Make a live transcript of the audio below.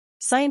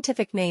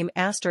Scientific name *.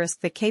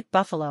 The Cape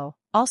buffalo,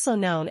 also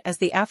known as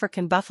the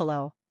African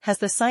buffalo, has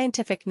the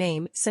scientific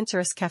name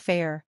Cincerus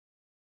cafeae.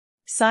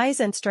 Size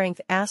and strength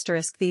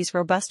 *. These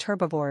robust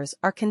herbivores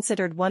are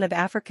considered one of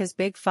Africa's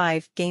big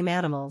five game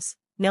animals,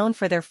 known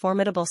for their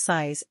formidable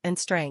size and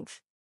strength.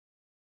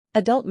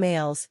 Adult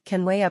males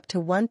can weigh up to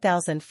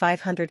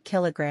 1,500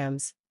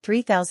 kilograms,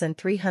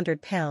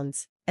 3,300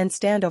 pounds, and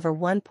stand over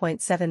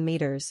 1.7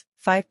 meters,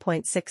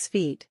 5.6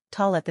 feet,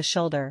 tall at the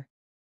shoulder.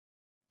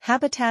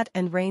 Habitat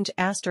and range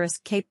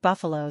 *. Cape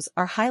buffaloes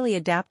are highly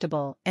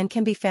adaptable and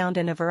can be found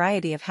in a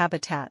variety of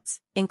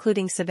habitats,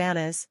 including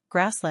savannas,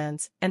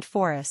 grasslands, and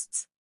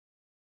forests.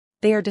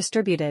 They are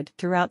distributed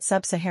throughout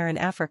sub-Saharan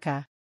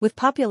Africa, with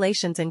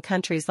populations in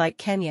countries like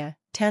Kenya,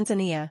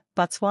 Tanzania,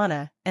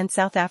 Botswana, and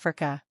South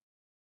Africa.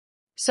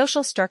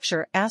 Social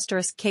structure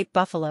 *. Cape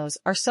buffaloes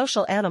are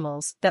social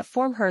animals that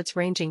form herds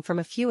ranging from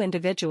a few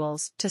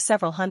individuals to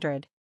several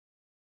hundred.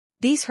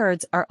 These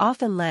herds are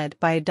often led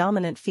by a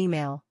dominant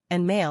female,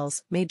 and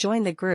males may join the group